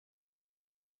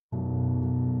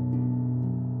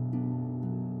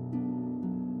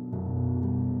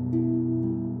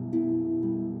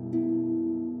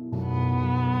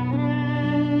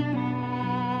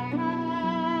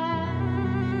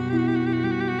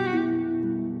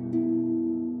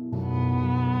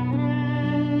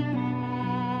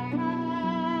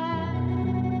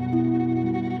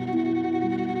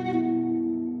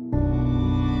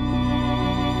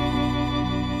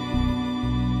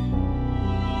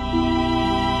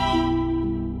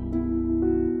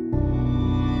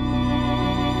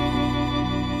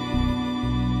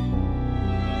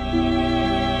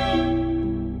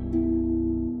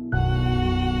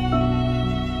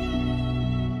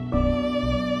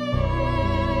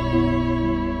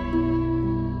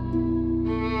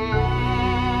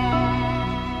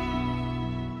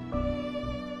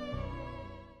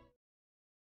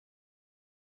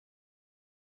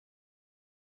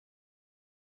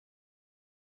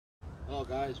Hello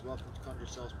guys, welcome to Conjure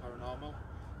Yourselves Paranormal.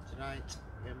 Tonight,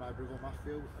 me and my brother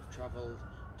Matthew have travelled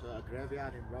to a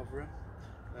graveyard in Rotherham.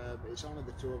 It's only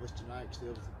the two of us tonight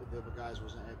because the other guys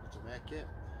wasn't able to make it.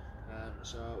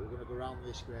 So we're going to go around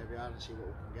this graveyard and see what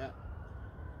we can get.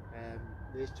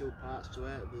 There's two parts to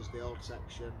it. There's the old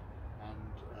section and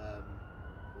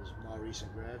there's more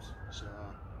recent graves. So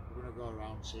we're going to go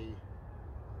around and see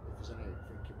if there's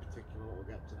anything in particular what we'll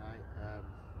get tonight.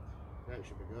 Yeah, it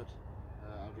should be good.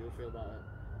 How do you feel about it?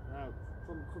 Now,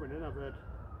 from coming in, I've heard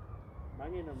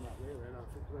banging and that really, and I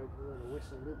think they were a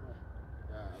whistle, didn't they?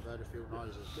 Yeah, I've heard a few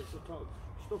noises. It's a top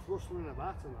stuff rustling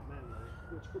about and that mainly,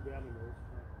 which could be animals.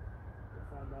 We'll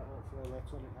find out hopefully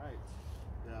later on at night.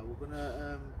 Yeah, we're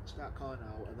gonna start calling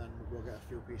out, and then we'll get a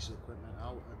few pieces of equipment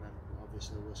out, and then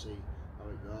obviously we'll see how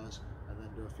it goes, and then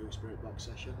do a few spirit box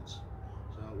sessions.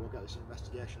 So we'll get this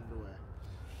investigation underway.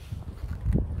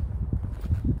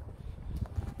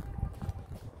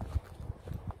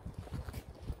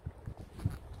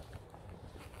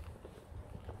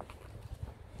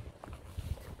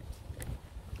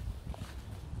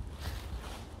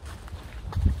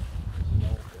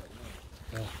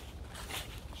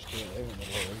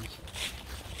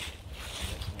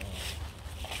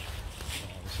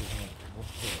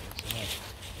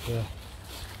 Yeah.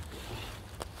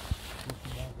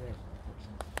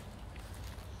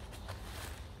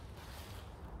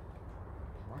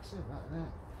 Massive, that, isn't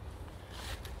it?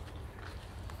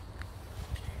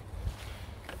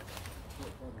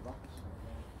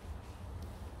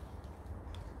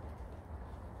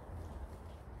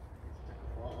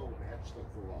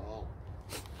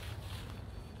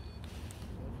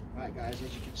 Right guys, as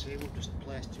you can see, we've just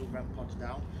placed two REM pods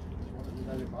down. There's one at the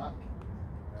very back,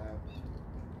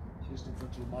 just in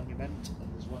front of the monument,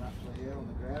 and there's one actually here on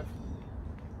the grave.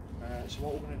 So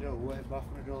what we're going to do, we're both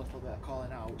going to do a little bit of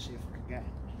calling out, see if we can get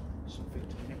something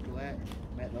to manipulate,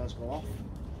 make those go off.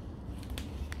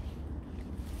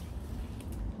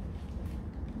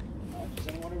 If there's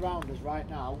anyone around us right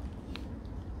now,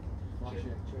 flash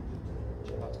it.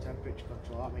 That's temperature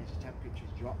control, that means the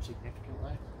temperature's dropped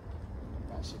significantly.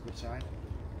 That's a good sign.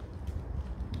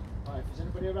 Right, if there's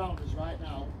anybody around us right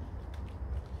now,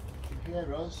 can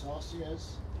hear us or see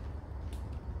us,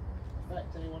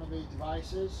 affect any one of these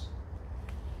devices,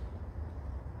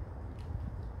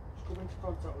 Just come into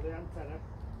contact with the antenna.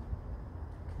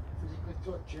 physically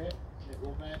touch it, it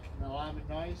will make an alarming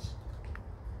noise.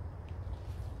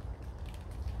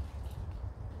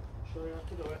 I'll show you how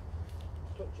to do it.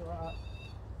 Touch it like that.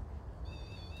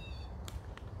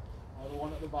 Or the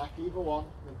one at the back, either one,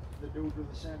 they do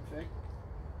the same thing.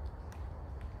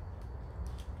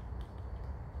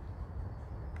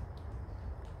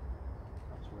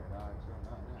 That's weird, it's doing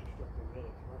that, isn't it? It's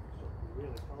dropping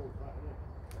really cold, that, isn't it?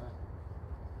 Yeah.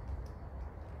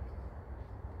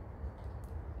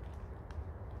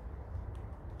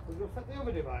 Does it affect the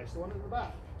other device, the one at the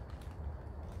back?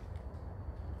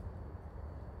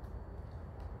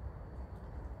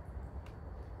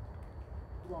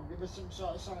 Come on, give us some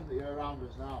sort of sign that you're around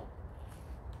us now.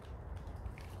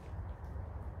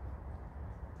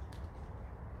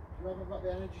 If you haven't got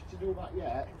the energy to do that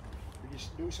yet, we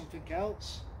just do something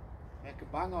else. Make a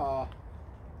bang or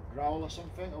a growl or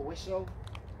something, a whistle.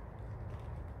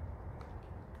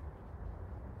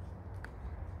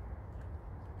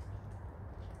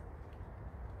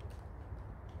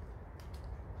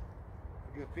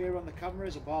 You appear on the camera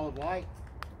as a ball of light.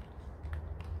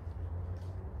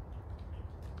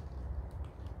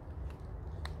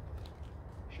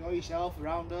 Show yourself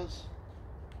around us.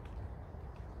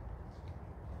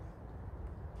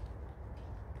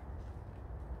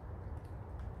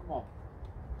 Come on.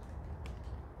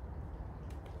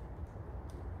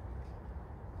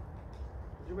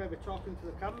 Would you maybe talking to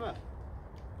the camera?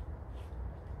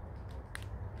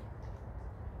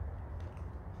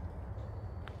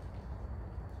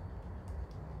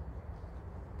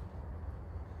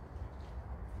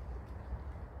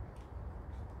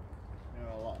 You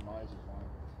know, a lot of noises, like.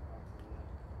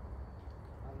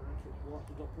 I don't know if it's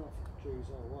water dropping off the trees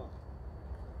or what.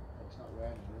 It's not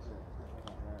raining, is it? It's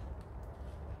not raining.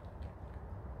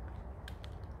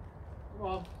 Come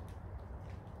on.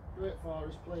 Do it for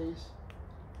us, please.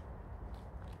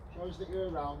 Show us that you're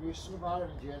around. Use some of our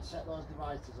energy and set those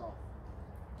devices off.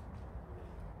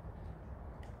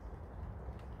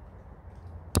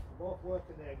 They both work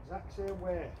in the exact same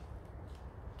way.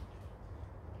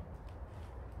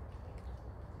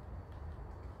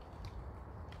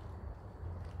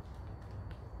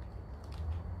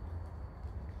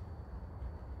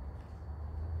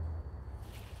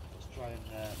 Try and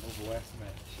move away from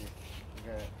it. See if we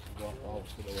can get it to go off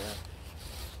to the way.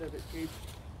 See if it keeps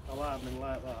alarming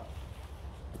like that.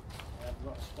 I've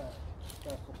got a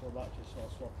spare couple of batteries, so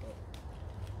I'll swap it.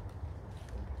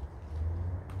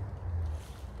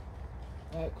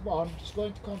 Right, come on, just go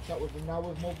into contact with them now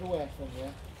we've moved away from you.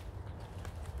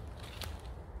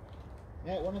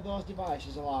 Make one of those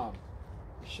devices alarm.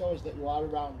 It shows that you are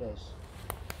around us.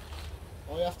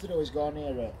 All you have to do is go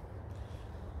near it.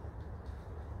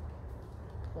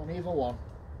 Go on, either one.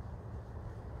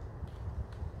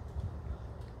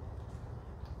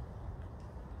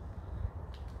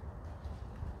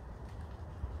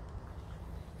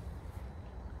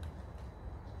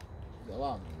 Is it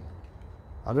alarming?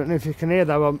 I don't know if you can hear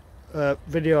that on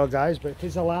video, guys, but it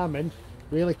is alarming.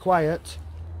 Really quiet.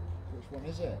 Which one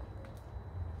is it?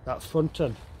 That's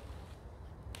fronting.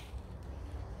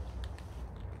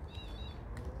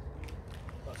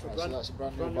 That's a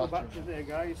brand new battery there,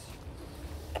 guys.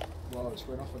 Well, it's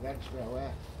going off again straight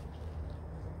away.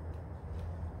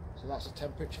 So that's a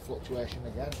temperature fluctuation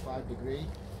again, 5 degree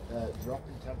drop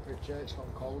in temperature, it's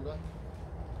gone colder.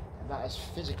 And that has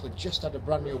physically just had a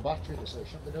brand new battery, so it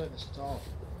shouldn't be doing this at all.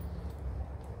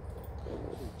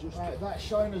 Right, that's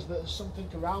showing us that there's something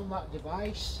around that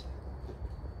device.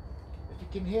 If you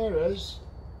can hear us,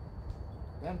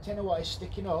 the antenna what is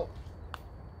sticking up,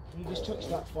 can you just touch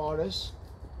that for us?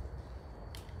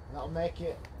 And that'll make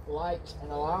it light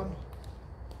an alarm.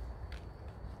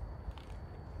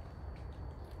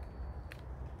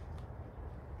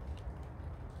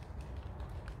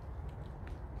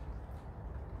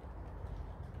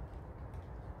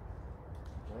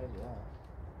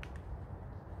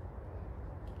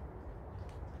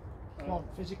 Come on,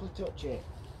 physically touch it.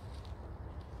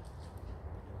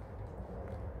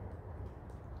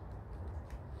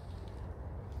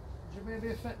 Does it maybe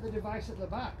affect the device at the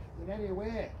back in any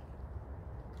way?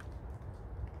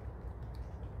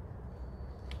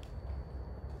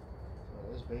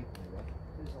 It is beeping again.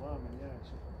 It is alarming, yeah.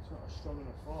 It's not a strong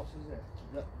enough force, is it?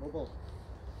 Yep, bubble.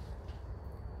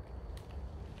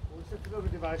 We'll set another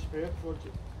device for you, so it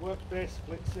works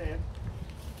basically the same.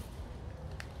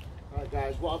 Right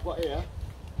guys, what I've got here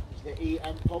is the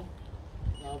EM pump.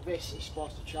 Now this is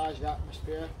supposed to charge the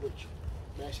atmosphere, which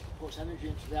basically puts energy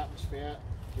into the atmosphere,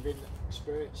 giving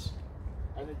spirits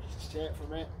energy to take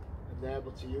from it, and they're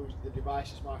able to use the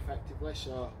devices more effectively.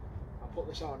 So I'll put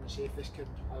this on and see if this can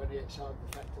have any sort of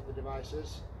effect on the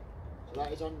devices. So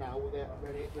that is on now with it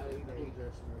ready. Maybe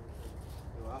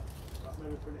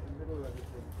put it in the middle of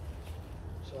everything.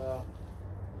 So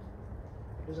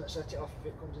it doesn't set it off if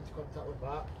it comes into contact with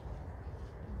that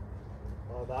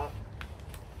or that.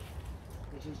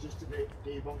 This is just to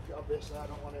debunk it, obviously. I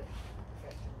don't want it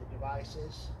affecting the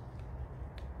devices.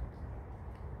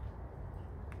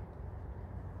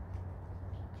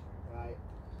 Right.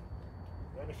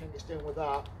 The only thing it's doing with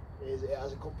that is it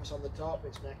has a compass on the top,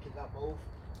 it's making that move.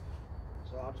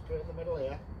 So I'll just put it in the middle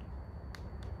here.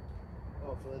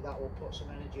 Hopefully that will put some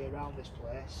energy around this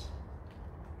place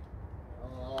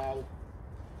and allow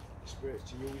the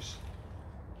spirits to use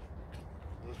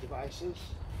those devices.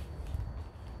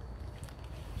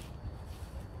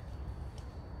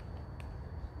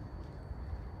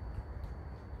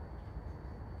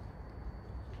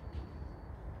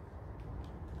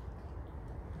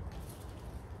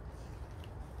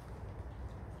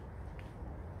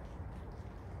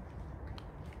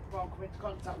 Come into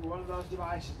contact with one of those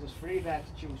devices. There's 3 there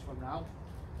to choose from now.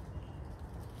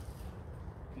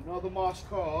 You know the Morse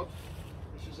code.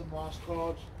 This is a Morse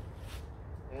code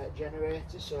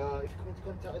generator, so if you come into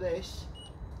contact with this,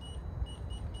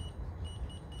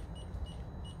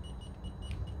 you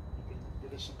can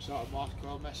give us some sort of Morse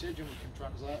code message and we can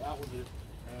translate that with the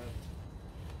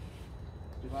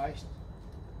device.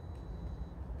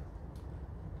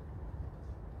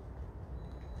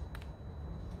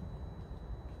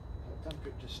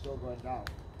 Temperature's still going down.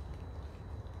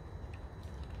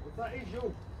 If that is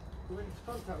you coming into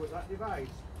contact with that device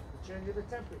and changing the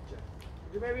temperature,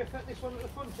 could you maybe affect this one at the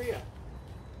front here?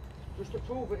 Just to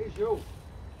prove it is you.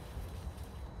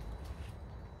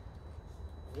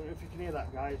 I don't know if you can hear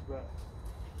that, guys, but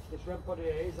this red body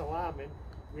here is alarming,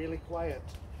 really quiet.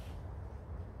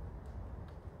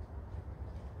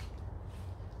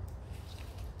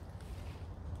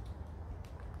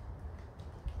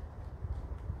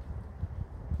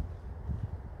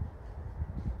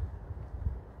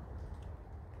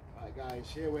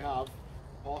 Guys, here we have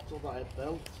a portal that I've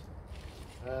built.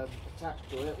 Attached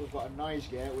to it we've got a noise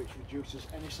gate which reduces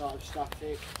any sort of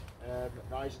static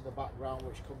noise in the background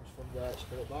which comes from the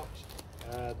spirit box.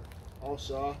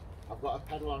 Also I've got a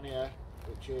pedal on here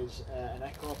which is an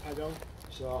echo pedal,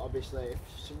 so obviously if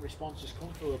some responses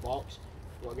come through the box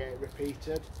we'll get it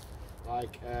repeated,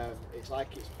 like it's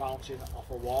bouncing off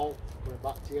a wall coming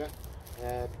back to you.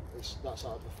 It's that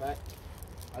sort of effect.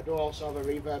 I do also have a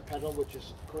reverb pedal which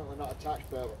is currently not attached,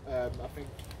 but I think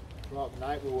throughout the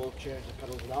night we will change the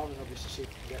pedals around and obviously see if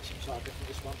we can get some sort of different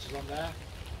responses on there.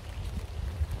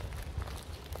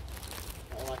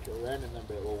 Not like it'll rain and then,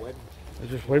 but it will wind.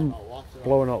 It's just wind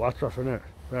blowing out water off, isn't it?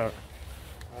 Right.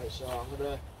 Right, so I'm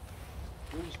going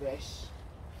to use this,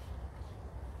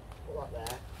 put that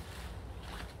there.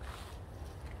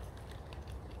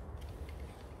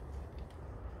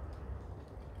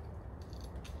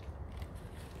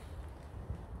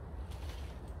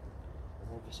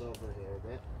 Move this over here a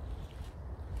bit.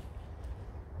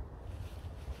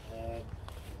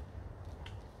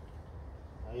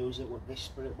 I use it with this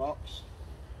spirit box.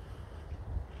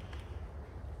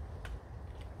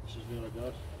 This is really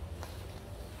good.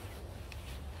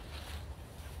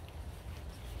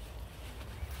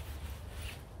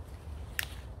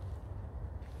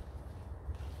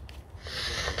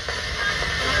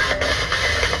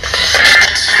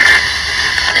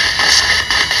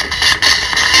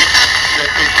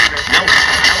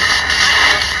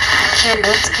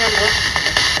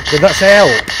 Did that say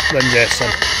help then,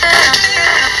 Jason?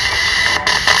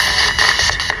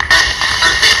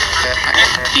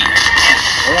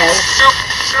 Hello?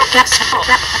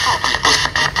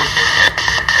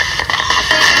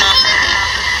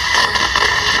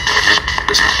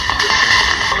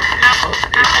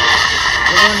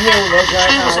 We're on here with us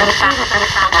right now.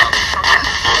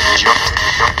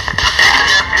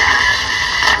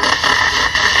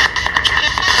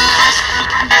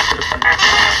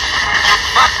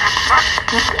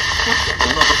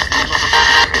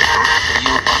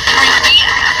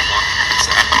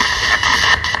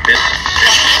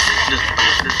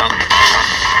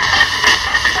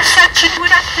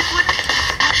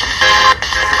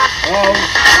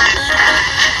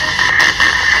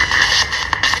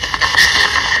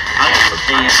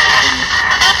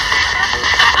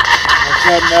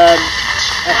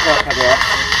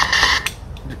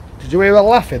 Did you hear her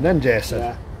laughing then, Jason?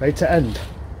 Yeah. Right to end.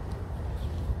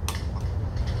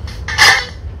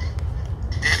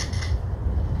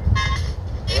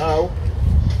 Hello?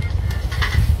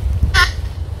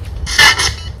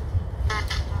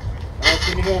 Hello,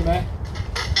 can you hear me?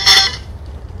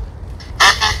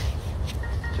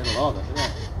 It's hello then, isn't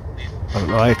it? I don't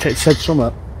know, it said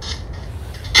something.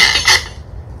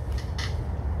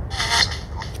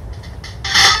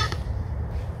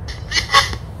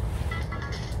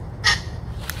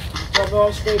 What am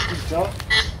I speaking to?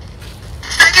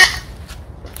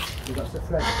 That's the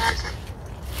friend.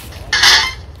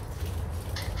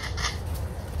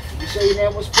 Did you say your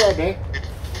name was Freddie?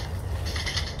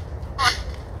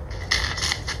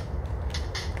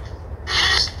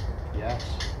 Yes.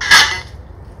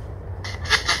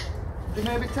 Could you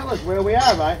maybe tell us where we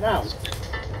are right now?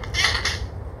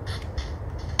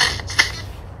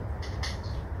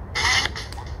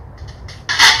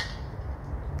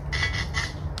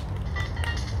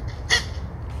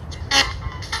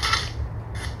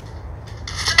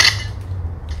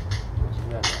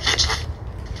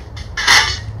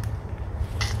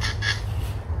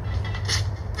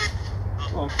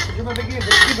 Oh, could you maybe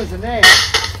give us a name?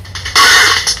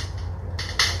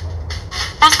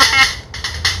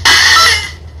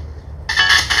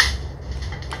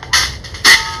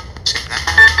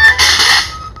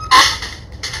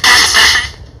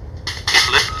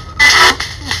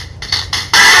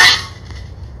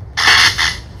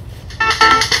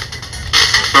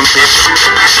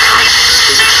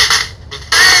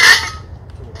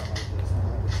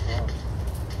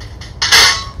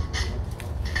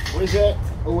 What is it?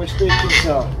 Who we're speaking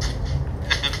to?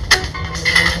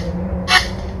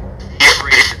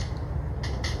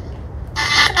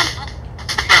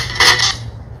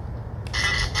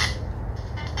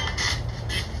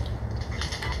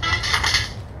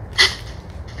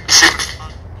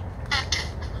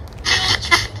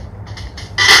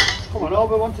 Come on, all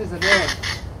we want is a name.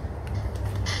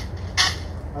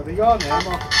 Either your name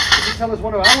or could you tell us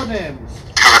one of our names?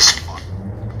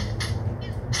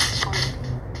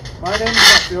 My name's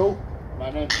Matthew.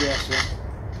 My name's Jason.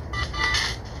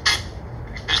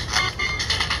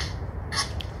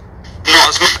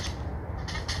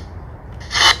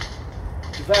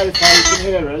 To verify you can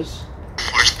hear us,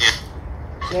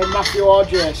 say Matthew or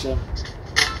Jason.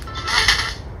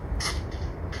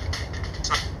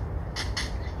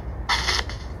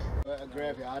 We're at a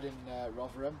graveyard in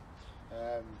Rotherham.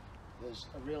 There's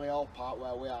a really old part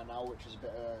where we are now, which is a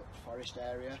bit of a forest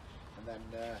area, and then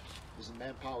there's the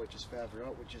main part which is further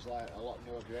up, which is like a lot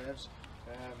newer graves.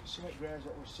 Some of the graves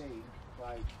that we've seen,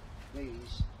 like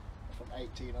these, are from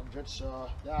 1800, so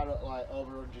they are like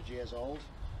over 100 years old.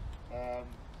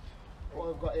 what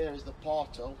we've got here is the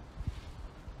portal,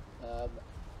 and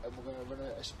we're going to run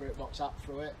a spirit box app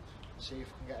through it, see if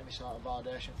we can get any sort of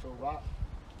validation through that.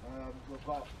 We've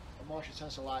got a motion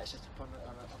sensor light set up on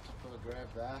top of the grave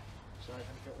there, so if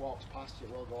anything walks past it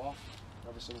will go off. And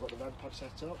obviously we've got the vent pod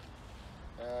set up.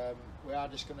 We are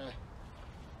just going to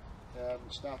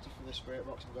start off with the spirit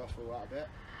box and go through that a bit.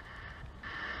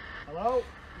 Hello? Is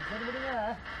anybody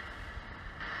there?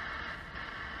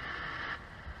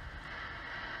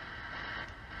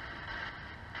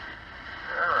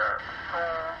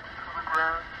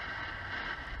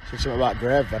 Something about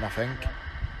grave then, I think.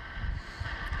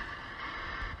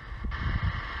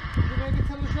 Could you maybe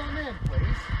tell us your name,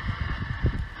 please?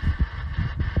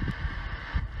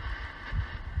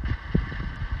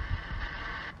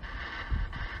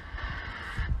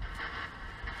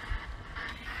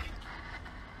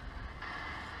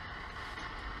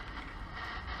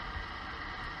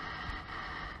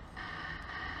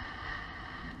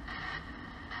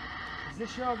 Is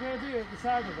this your grave here at the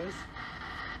side of us?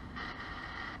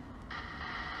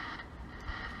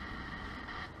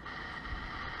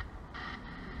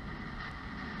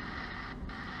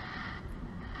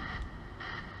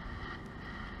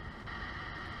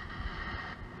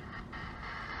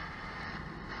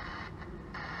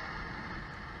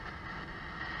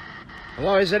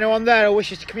 Hello, is anyone there who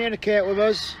wishes to communicate with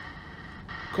us?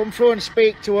 Come through and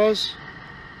speak to us.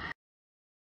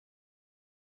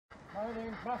 My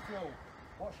name's Matthew.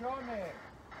 What's your name?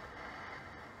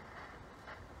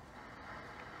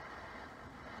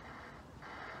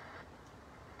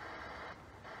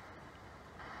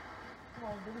 Come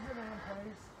on, give us your name,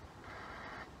 please.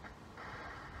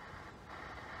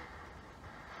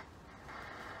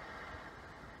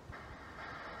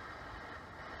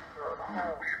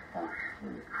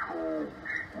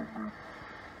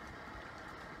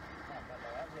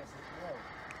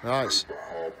 Nice.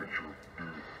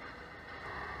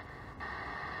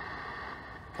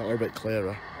 That were a bit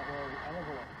clearer.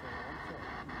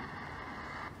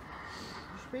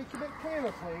 Speak a bit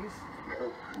clearer, please.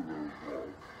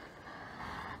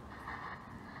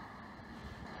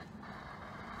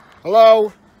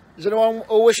 Hello? Is anyone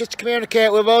who wishes to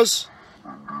communicate with us?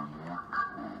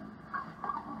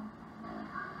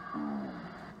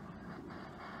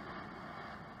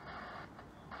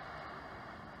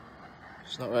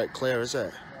 It's not right clear, is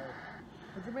it? No.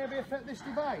 Could you maybe affect this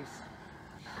device?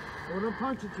 Well, I'm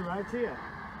pointing to right here.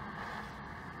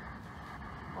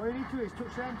 All you need to do is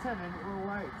touch the antenna and it will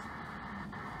light.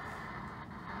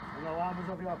 And alarm us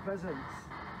of your presence.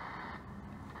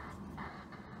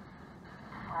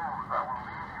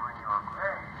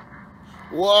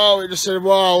 Whoa, it just said,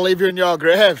 well, I'll leave you in your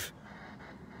grave.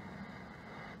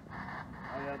 I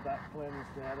heard that plain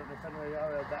as day. I don't know if anybody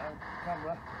heard that on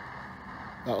camera.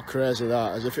 That was crazy,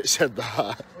 that, as if it said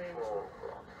that.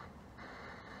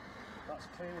 That's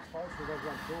clean as false with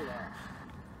everyone through that.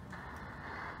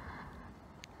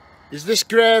 Is this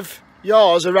grave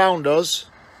yours around us?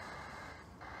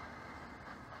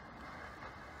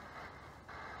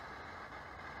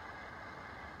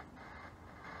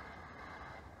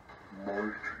 Mighty.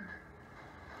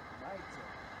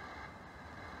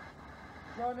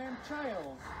 Is your name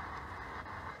Childs?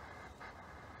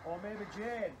 Or maybe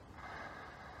Jane?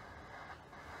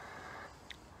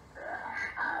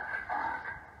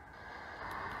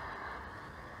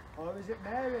 Or is it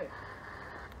Mary?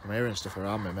 I'm hearing stuff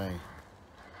around me, mate.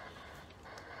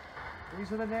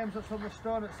 These are the names that's on the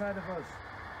stone outside of us.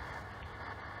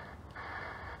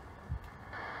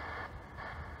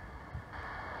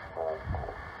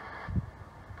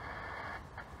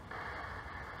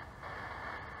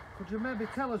 Could you maybe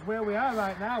tell us where we are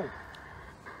right now?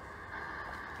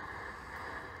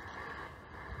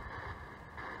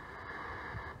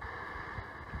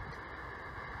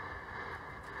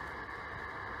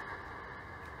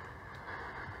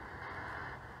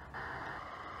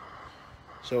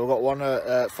 So we've got one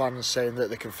fan saying that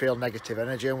they can feel negative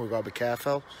energy and we've got to be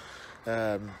careful.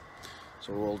 So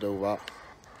we'll do that.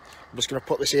 I'm just going to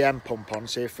put this EM pump on,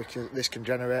 see if this can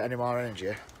generate any more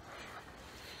energy.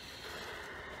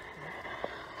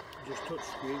 Just touch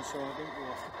screen so I didn't go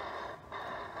off.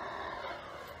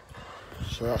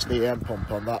 So that's the EM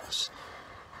pump on that.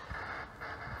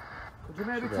 Could you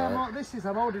maybe tell me what this is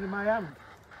I'm holding in my hand?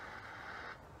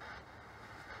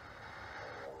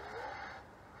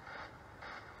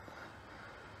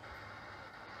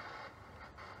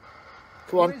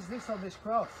 Come on. What is this on this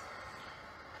cross?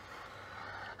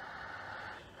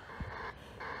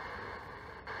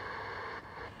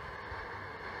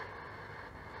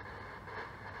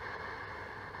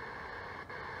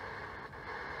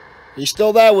 Are you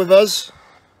still there with us?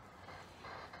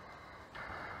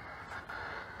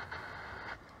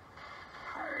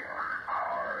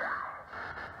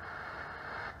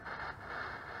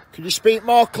 Can you speak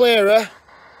more clearer?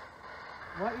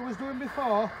 Like you was doing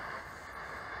before.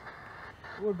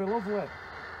 It would be lovely.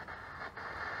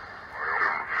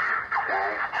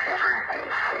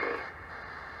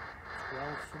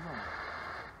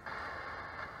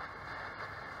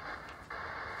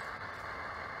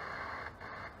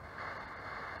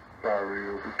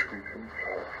 Barrier between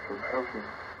himself and heaven.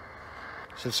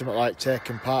 Said something like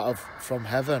taking part of from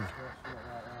heaven.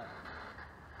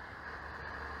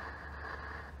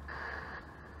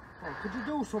 Well, could you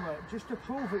do something just to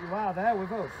prove that you are there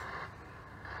with us?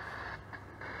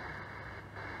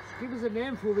 Just give us a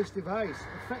name for this device.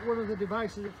 Affect one of the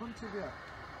devices in front of you.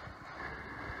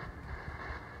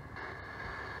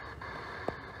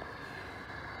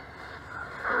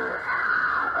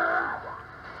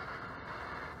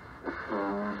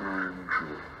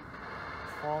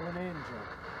 Fallen angel.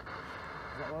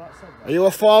 Is that what that said? Are you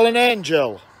a fallen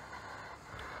angel?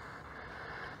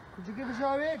 Could you give us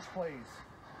your age, please?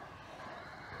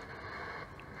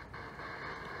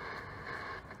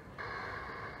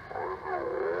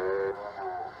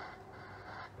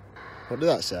 What did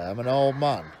that say? I'm an old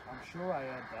man. I'm sure I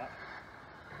heard that.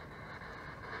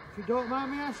 If you don't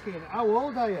mind me asking, how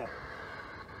old are you?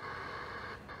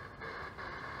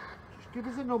 Just give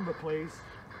us a number, please.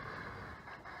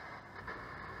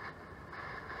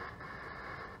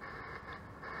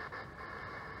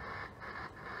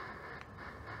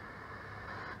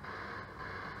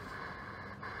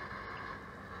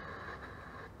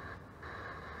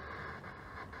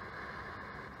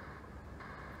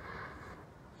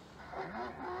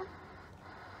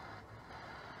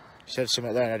 Said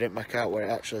something there and I didn't make out what it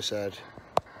actually said.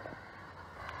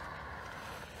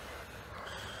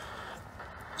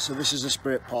 So this is the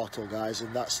spirit portal, guys,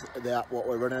 and that's what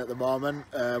we're running at the moment.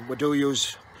 We do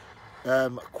use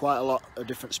quite a lot of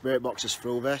different spirit boxes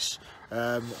through this.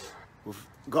 We've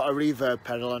got a reverb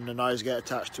pedal and a noise gate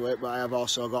attached to it, but I have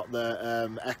also got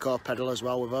the echo pedal as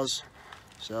well with us.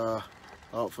 So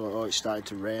hopefully, it's starting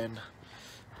to rain.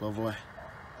 Lovely.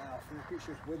 I think it's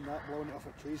just wind that blowing it off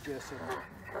at trees, Jason.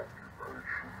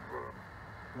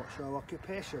 What's your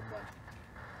occupation, then?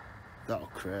 That'll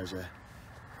crazy.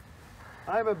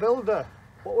 I'm a builder.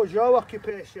 What was your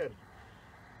occupation?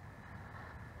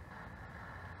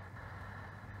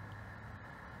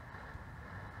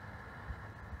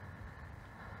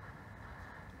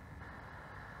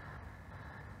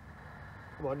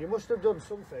 Come on, you must have done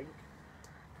something.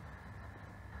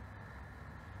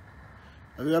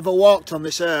 Have you ever walked on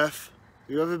this earth?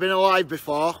 Have you ever been alive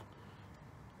before?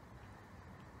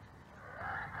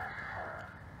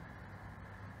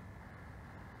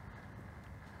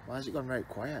 Why has it gone very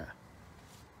quiet?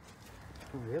 It's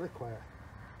gone really quiet.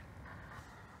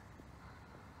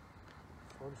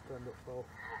 Phone's turned up full.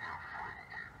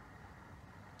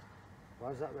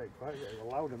 Why is that very quiet? It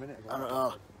was loud a minute ago. I don't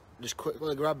know. Just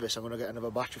quickly grab this. I'm going to get another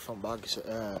battery from bag.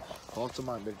 Portal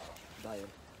might be dying.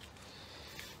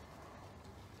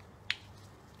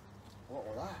 What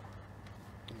was that?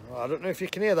 Well, I don't know if you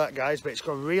can hear that, guys, but it's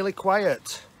gone really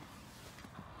quiet.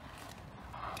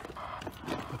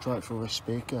 I'll try it through a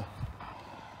speaker.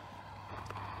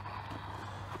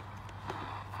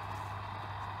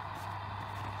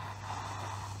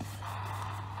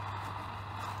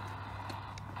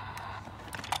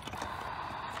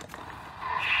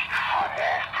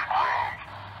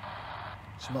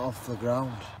 It's not off the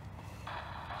ground.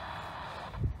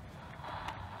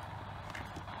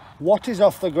 What is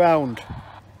off the ground?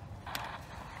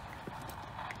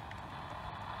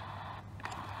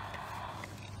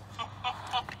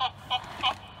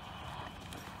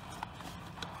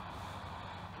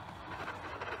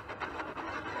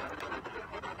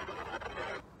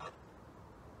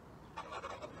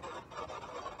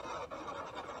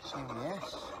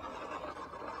 Yes.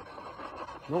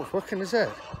 No, it's working, is it?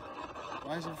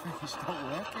 Why is everything stopped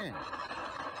working?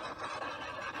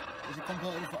 Is it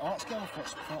completely different art scale for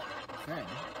thing?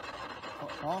 For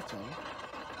portal?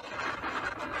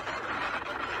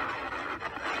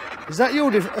 Is that you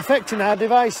affecting our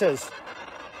devices?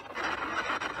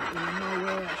 There's no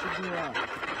way that should do that.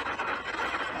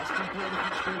 That's completely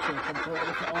different speaker, completely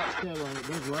different art scale and it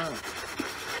does work.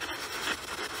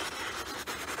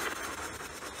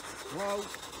 Whoa.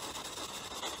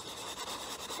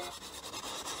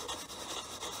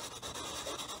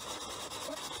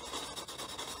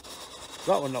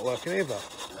 That one not working either.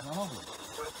 No.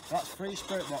 That's 3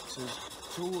 spirit boxes,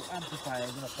 2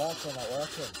 amplifiers and a portal not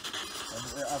working.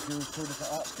 And I've used 2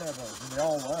 different aux cables and they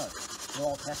all work. They're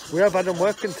all tested. We have had them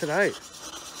working tonight.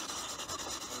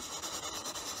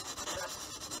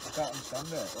 I can't understand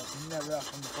it. That's never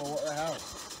happened before. What the hell?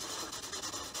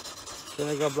 Can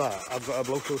I grab that? I've got a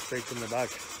Bluetooth speaker in the bag.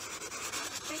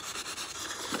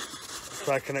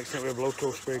 Try connecting it with a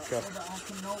Bluetooth speaker.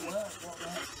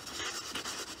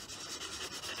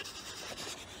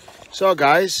 So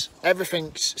guys,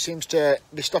 everything seems to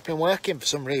be stopping working for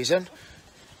some reason.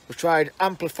 We've tried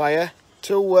amplifier,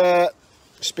 2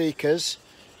 speakers,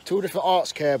 2 different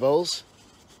aux cables,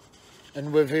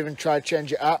 and we've even tried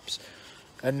changing apps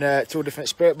and 2 different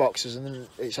spirit boxes, and then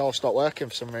it's all stopped working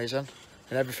for some reason,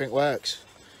 and everything works.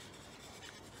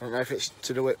 I don't know if it's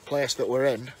to do with the place that we're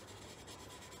in.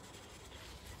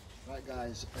 Right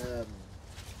guys,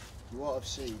 you won't have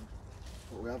seen,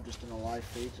 but we have just done a live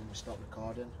feed and we stopped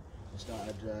recording. We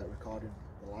started recording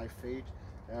the live feed.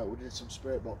 We did some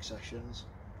spirit box sessions,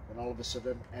 and all of a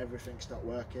sudden everything stopped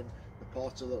working. The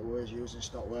portal that we was using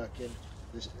stopped working.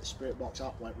 The spirit box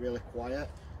app went really quiet.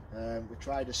 We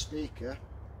tried a speaker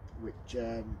which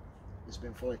has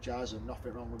been fully charged and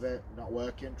nothing wrong with it, not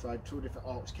working. Tried 2 different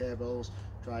aux cables,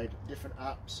 tried different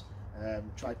apps,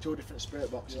 tried 2 different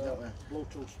spirit boxes, Yeah, don't we?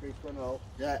 Bluetooth speaker and all.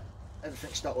 Yeah,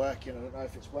 everything stopped working. I don't know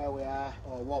if it's where we are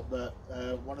or what, but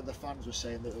one of the fans was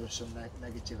saying that there was some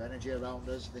negative energy around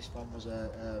us. This fan was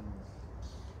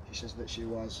she says that she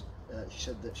was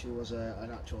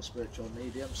an actual spiritual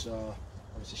medium, so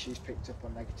obviously she's picked up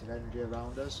on negative energy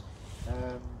around us.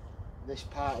 This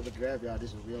part of the graveyard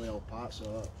is a really old part,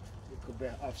 so it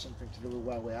could have something to do with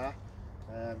where we are.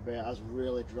 But it has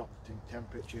really dropped in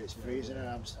temperature. It's freezing, and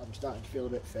I'm starting to feel a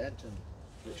bit faint and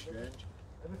a bit strange.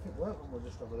 Everything worked when we were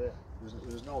just over there.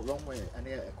 There's no wrong with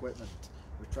any equipment.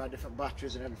 We've tried different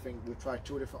batteries and everything. We've tried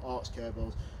 2 different aux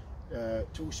cables,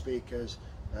 2 speakers,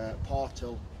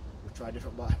 portal. We've tried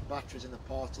different batteries in the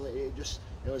portal. It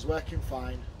was working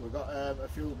fine. We got a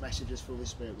few messages through the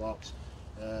spirit box.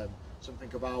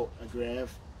 Something about a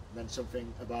grave, and then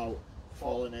something about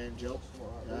fallen angel.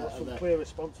 Some clear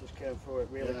responses came through it,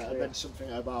 really clear. And then something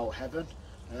about heaven.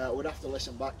 We'd have to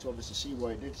listen back to obviously see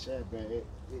what it did say, but it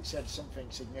said something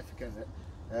significant.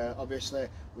 Obviously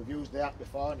we've used the app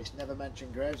before and it's never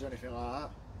mentioned graves or anything like that,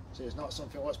 so it's not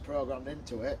something what's programmed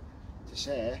into it to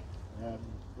say.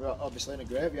 We're obviously in a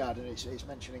graveyard and it's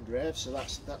mentioning graves, so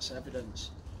that's evidence.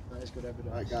 That is good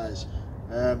evidence. Right guys,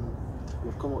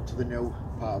 we've come up to the new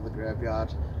part of the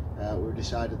graveyard. We've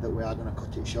decided that we are going to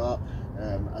cut it short,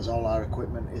 as all our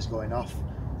equipment is going off.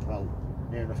 Well,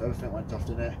 near enough everything went off,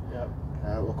 didn't it? Yep.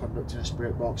 We're conducting a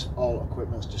spirit box. All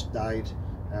equipment's just died.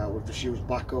 We've just used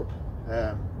backup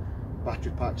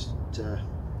battery packs to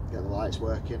get the lights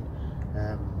working,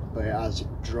 but it has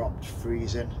dropped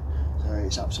freezing, so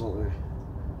it's absolutely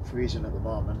freezing at the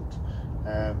moment.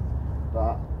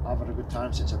 But I've had a good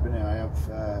time since I've been here.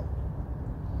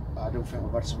 I don't think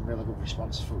we've had some really good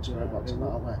responses from the spirit box,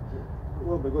 haven't we? It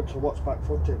will be good to watch back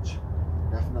footage.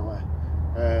 Definitely.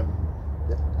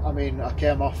 I mean, I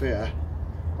came off here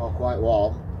all quite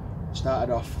warm,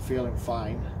 started off feeling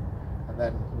fine, and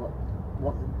then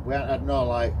we hadn't had no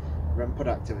like REM pod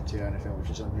activity or anything, which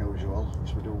is unusual,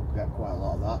 because we do get quite a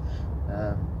lot of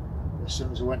that. As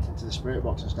soon as we went into the spirit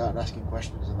box and started asking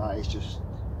questions and that, it's just,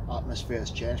 atmosphere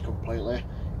has changed completely.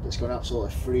 It's gone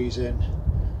absolutely freezing.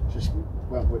 It just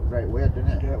went very weird,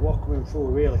 didn't it? Yeah, what coming through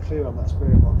really clear on that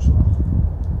spirit box.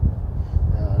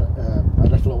 I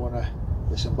definitely want to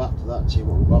listen back to that and see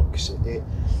what we got, because it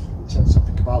said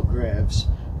something about graves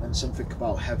and something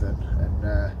about heaven and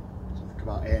something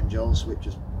about angels, which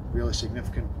is really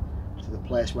significant to the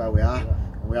place where we are. Yeah.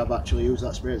 And we have actually used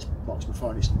that spirit box before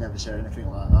and it's never said anything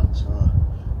like that, so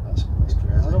that's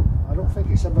crazy. I don't think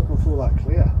it's ever come through that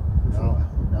clear before.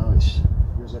 No,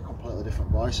 there's a completely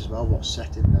different voice as well, what's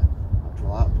set in the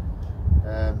actual app.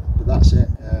 But that's it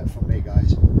from me,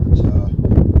 guys. So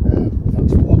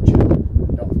thanks for watching,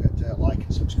 and don't forget to like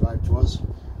and subscribe to us.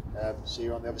 See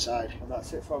you on the other side. And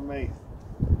that's it from me.